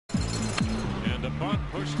bunt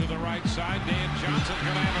pushed to the right side. Dan Johnson's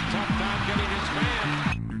going to have a tough time getting his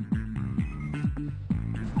man.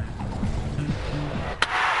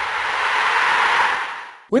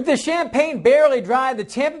 With the champagne barely dry, the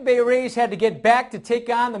Tampa Bay Rays had to get back to take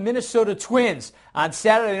on the Minnesota Twins. On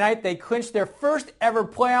Saturday night, they clinched their first ever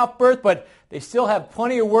playoff berth, but they still have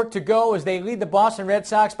plenty of work to go as they lead the Boston Red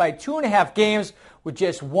Sox by 2.5 games with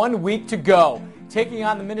just 1 week to go. Taking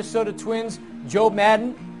on the Minnesota Twins, Joe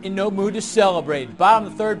Madden in no mood to celebrate. Bottom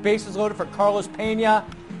of the third, bases loaded for Carlos Pena.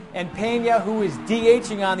 And Pena, who is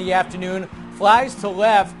DHing on the afternoon, flies to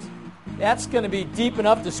left. That's going to be deep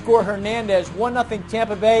enough to score Hernandez. 1-0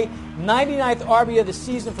 Tampa Bay. 99th RBI of the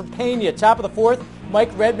season for Pena. Top of the fourth,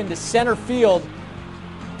 Mike Redmond to center field.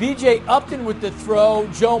 B.J. Upton with the throw.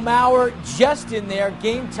 Joe Mauer just in there.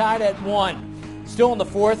 Game tied at 1. Still in the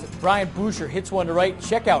fourth, Brian Boucher hits one to right.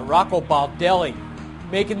 Check out Rocco Baldelli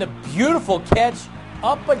making the beautiful catch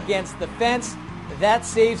up against the fence. That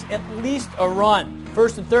saves at least a run.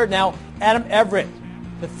 First and third now, Adam Everett.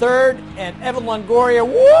 The third, and Evan Longoria,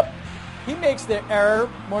 whoop! He makes the error.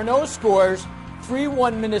 Morneau scores.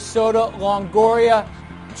 3-1 Minnesota. Longoria,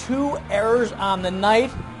 2 errors on the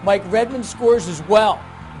night. Mike Redmond scores as well.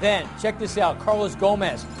 Then, check this out. Carlos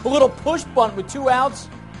Gomez. A little push bunt with 2 outs.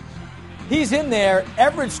 He's in there.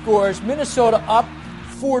 Everett scores. Minnesota up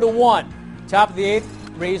 4-1. Top of the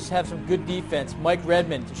 8th. Rays have some good defense. Mike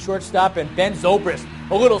Redmond to shortstop and Ben Zobrist.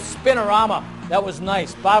 A little spinorama. That was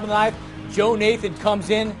nice. Bottom of the 9th. Joe Nathan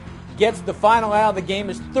comes in. Gets the final out of the game,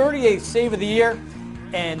 his 38th save of the year,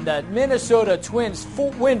 and Minnesota Twins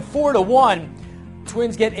win 4-1.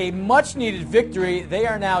 Twins get a much-needed victory. They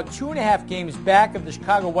are now 2.5 games back of the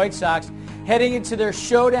Chicago White Sox, heading into their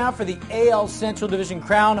showdown for the AL Central Division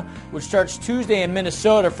crown, which starts Tuesday in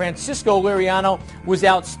Minnesota. Francisco Liriano was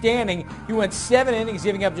outstanding. He went 7 innings,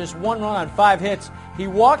 giving up just 1 run on 5 hits. He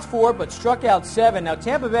walked 4, but struck out 7. Now,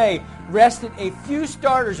 Tampa Bay rested a few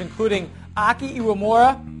starters, including Aki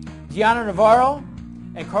Iwamura, Gianna Navarro,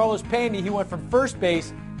 and Carlos Pena. He went from first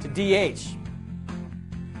base to DH.